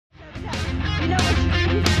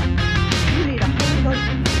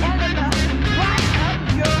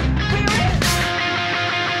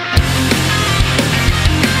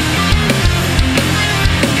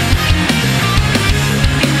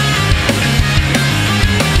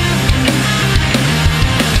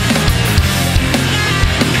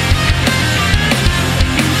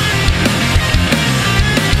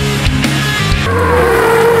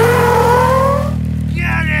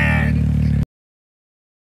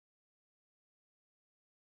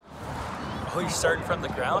Oh, you're starting from the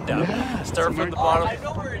ground up. Start from the bottom.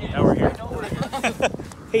 Now we're here.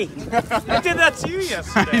 Hey, I did that to you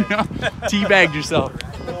yesterday. Teabagged yourself.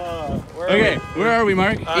 Okay, where are we,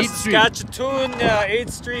 Mark? 8th Street. Saskatoon,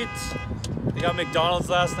 8th Street. They got McDonald's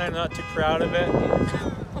last night. I'm not too proud of it.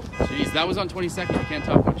 Jeez, that was on 22nd. I can't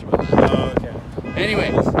talk much about that. Oh, okay.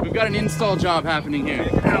 Anyway, we've got an install job happening here.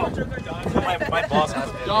 My boss has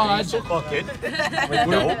it. Dodge.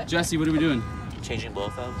 No. Jesse, what are we doing? Changing blow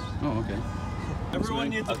valves. Oh, okay. Everyone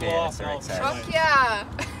needs a Okay, blow-off that's valve. right. Fuck yeah!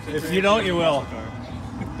 If you don't, you will.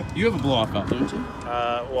 You have a blow-off valve, don't you?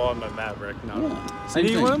 Well, I'm a Maverick. No. Yeah, I same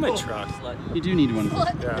need thing. one in my truck. You do need one.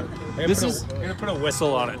 Yeah. This is I'm gonna put a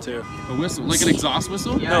whistle on it too. a whistle, like an exhaust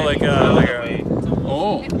whistle? No, like a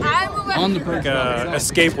Oh, on the like a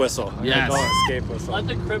escape whistle. Yes. Call it escape whistle.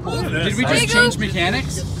 Did we just change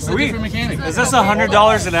mechanics? It's a different mechanic. Is this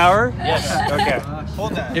 $100 an hour? Yes. Okay.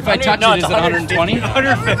 Hold that. If I touch it, is it 120?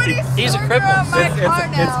 150. He's a cripple.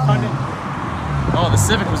 It's Oh, the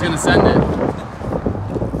Civic was gonna send it.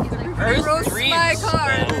 Roast my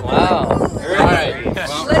car. Wow. Alright,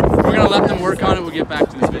 well, we're gonna let them work on it. We'll get back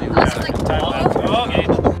to this video. Okay.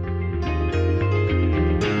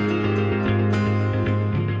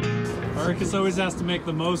 Marcus always has to make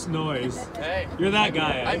the most noise. Hey, You're that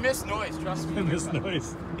guy. Eh? I miss noise, trust me. I miss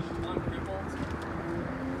noise.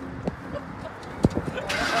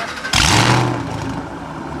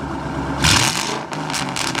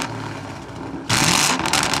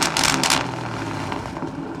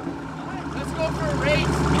 Let's go for a race.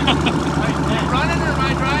 Running or am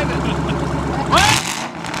I driving? What?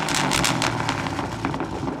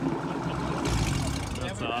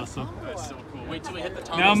 That's awesome. That's so cool. Wait till we hit the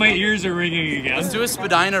top. Now my ears are ringing again. Let's do a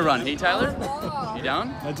Spadina run. Hey, Tyler? You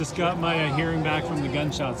down? I just got my hearing back from the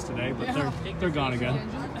gunshots today, but they're gone again.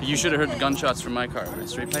 You should have heard the gunshots from my car. When I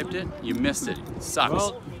straight piped it, you missed it. It sucks.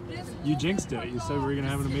 Well, you jinxed it. You said we were gonna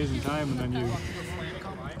have an amazing time, and then you.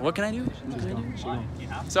 What can I do? She's gone.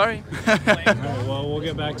 Sorry. All right. Well, we'll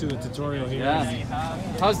get back to the tutorial here. Yeah.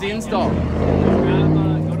 How's the install?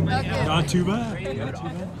 Not too bad. Not too bad.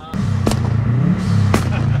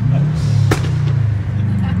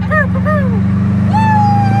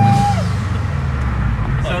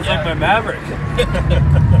 Sounds like my Maverick. Fuck,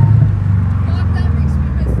 that makes me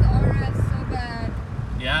miss the RS so bad.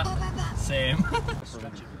 Yeah. Same.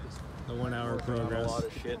 The 1 hour progress.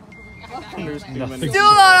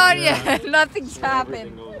 Still not on yet. Nothing's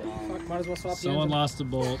happened. Someone lost a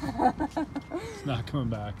bolt. It's not coming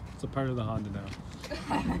back. It's a part of the Honda now.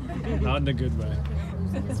 Not in a good way.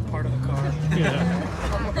 It's part of the car. Yeah.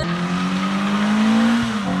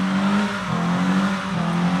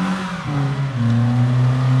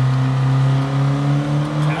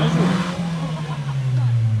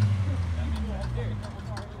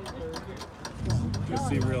 You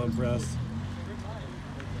seem real impressed.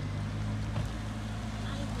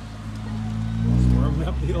 Just warming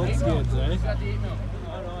up the old skids, eh? How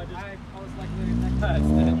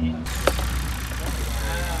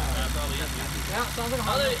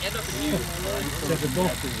did it end up in you? Typical.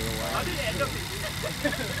 How did it end up in you?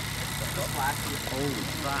 Holy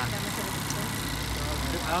crap.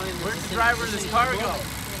 Where'd the driver of this car go?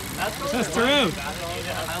 Test her out.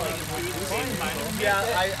 Yeah,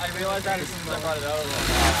 I realized that as soon as I brought it out.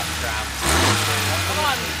 Crap. Come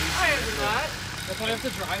on, I answered that. That's why I have to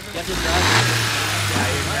drive it. You have to drive it. Yeah,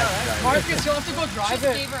 you have to drive it. Marcus, you'll have to go drive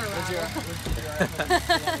it.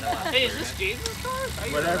 Hey, is this Jason's car?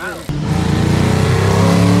 Whatever.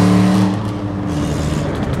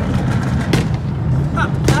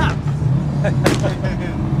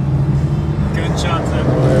 Gunshots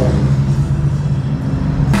everywhere.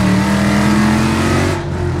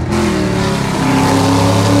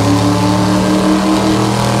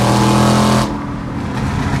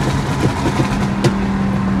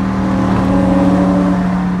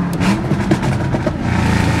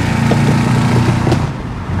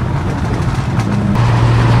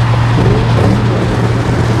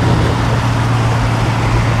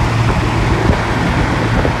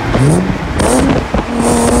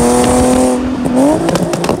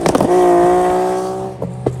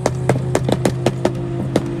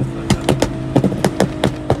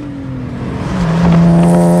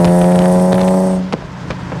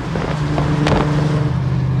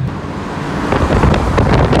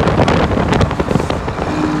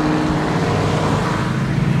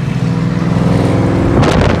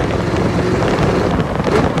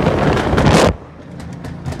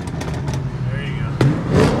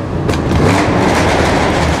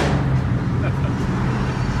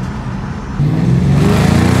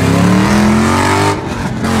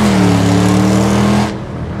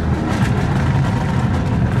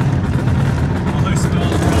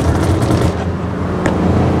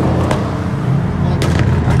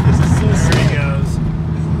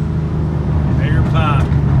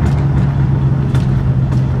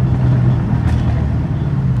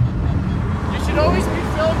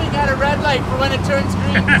 light for when it turns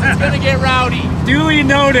green, 'cause it's gonna get rowdy. Duly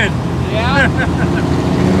noted. Yeah?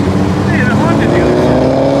 Hey, the Honda dealership.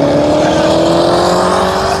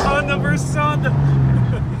 Honda versus Honda.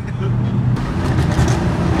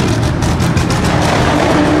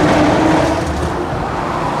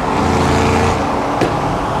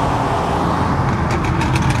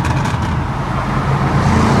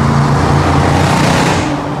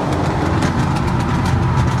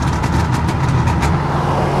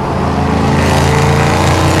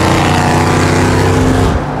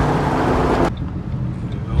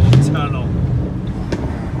 Tunnel.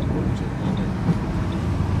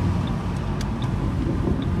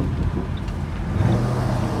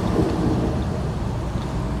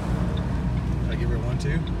 Did I give her one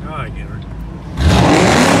too? Oh, I get her.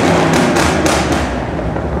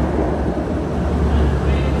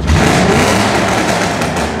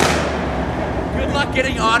 Good luck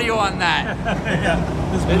getting audio on that. Yeah,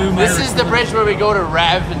 this blew my This is the bridge where we go to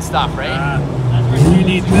rev and stuff, right? you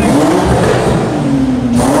need things.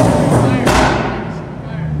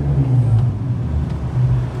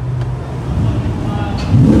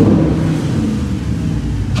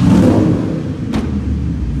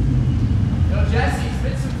 Yo, Jesse,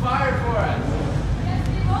 spit some fire for us.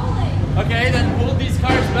 Okay, then hold these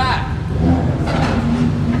cars back.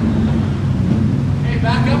 Okay,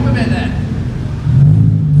 back up a bit then.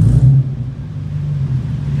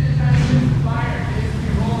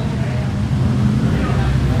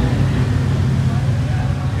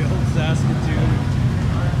 The old Saskatoon.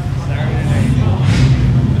 Saturday night.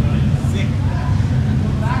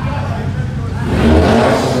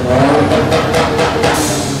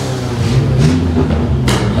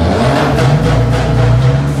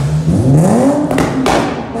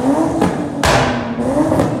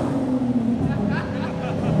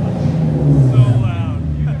 So loud.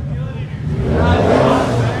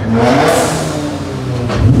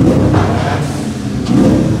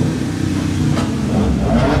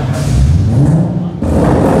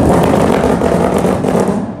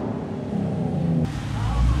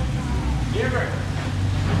 Giver.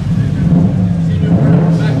 See you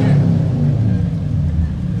back here.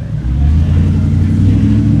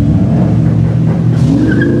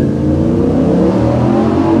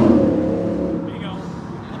 There you go.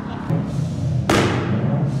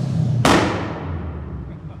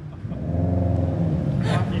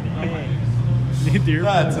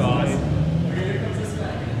 That's awesome.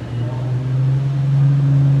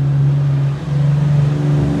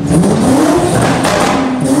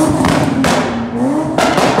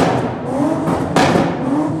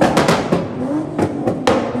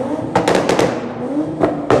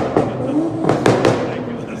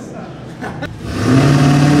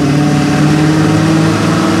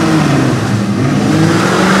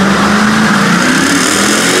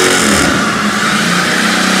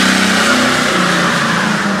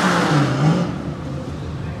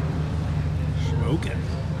 Smoking.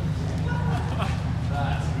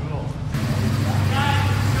 That's cool.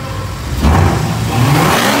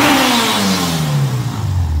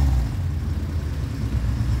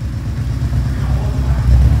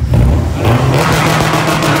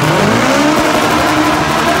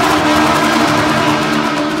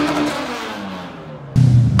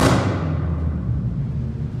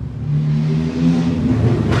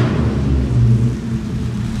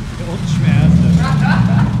 Old Schmazda.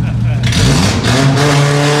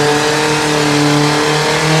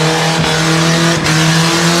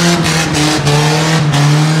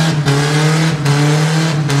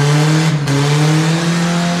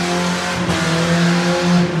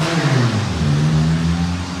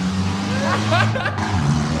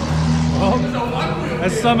 I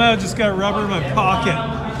somehow just got rubber in my pocket.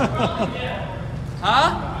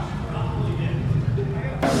 Huh?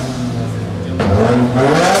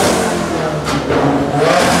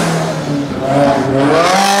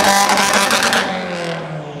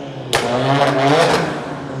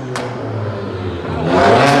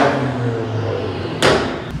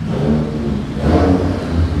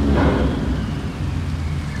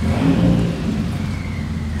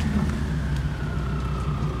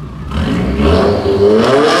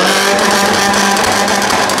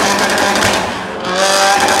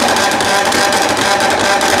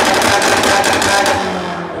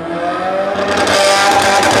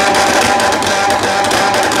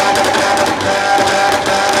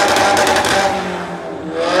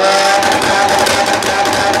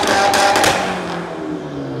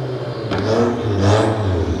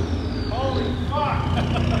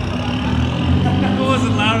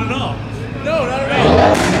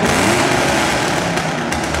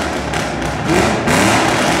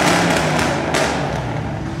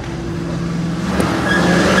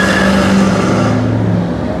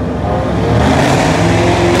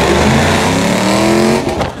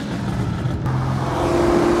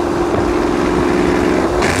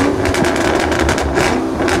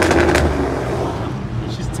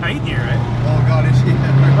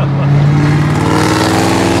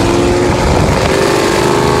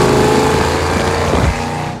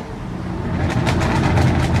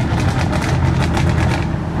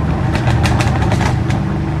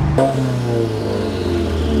 Bye.